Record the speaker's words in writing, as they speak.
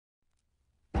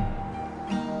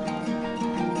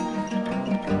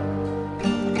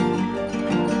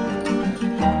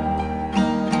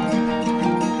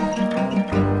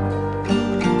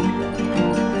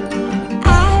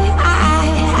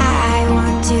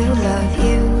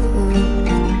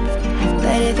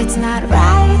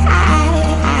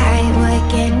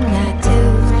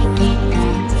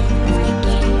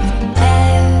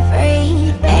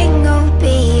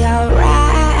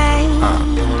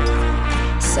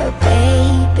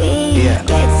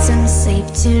sleep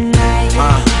tonight.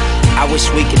 I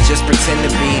wish we could just pretend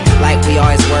to be like we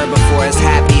always were before, as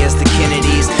happy as the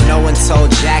Kennedys. No one told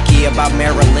Jackie about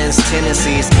Marilyn's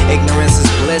tendencies. Ignorance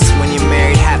is bliss when you're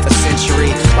married half a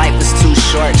century. Life is too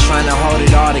short, trying to hold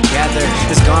it all together.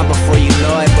 It's gone before you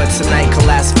know it, but tonight could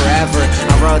last forever.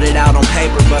 I wrote it out on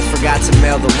paper, but forgot to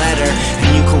mail the letter. And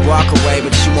you could walk away,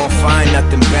 but you won't find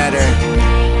nothing better.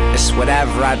 It's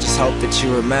whatever, I just hope that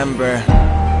you remember.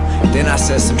 Then I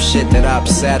said some shit that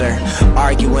upset her.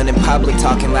 Arguing in public,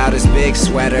 talking loud as Big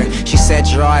Sweater. She said,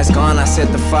 "You're always gone." I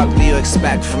said, "The fuck do you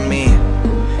expect from me?"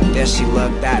 Then she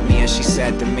looked at me and she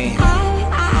said to me,